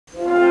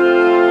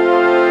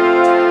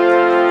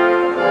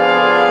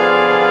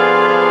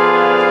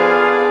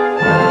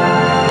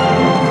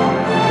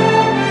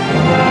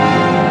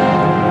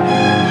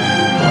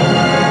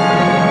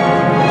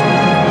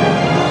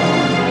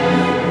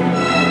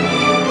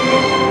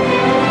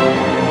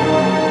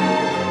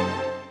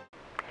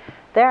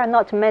there are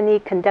not many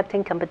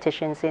conducting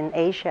competitions in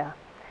Asia.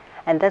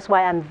 And that's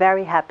why I'm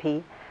very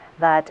happy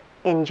that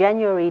in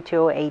January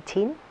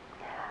 2018,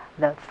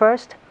 the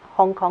first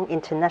Hong Kong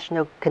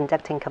International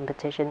Conducting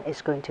Competition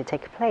is going to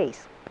take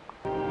place.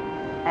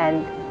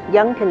 And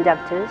young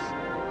conductors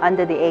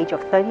under the age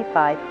of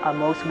 35 are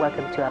most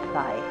welcome to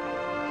apply.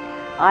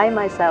 I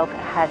myself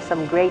had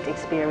some great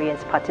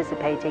experience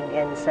participating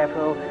in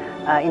several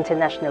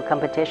international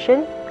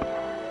competitions,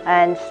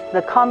 and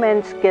the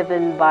comments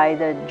given by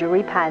the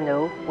jury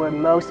panel were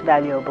most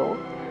valuable,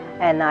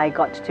 and I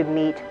got to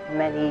meet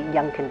many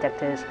young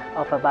conductors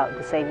of about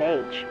the same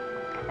age,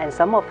 and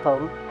some of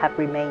whom have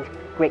remained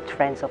great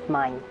friends of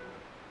mine.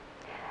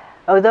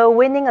 Although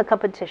winning a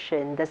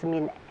competition doesn't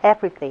mean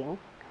everything,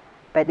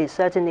 but it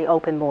certainly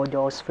opened more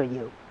doors for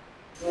you.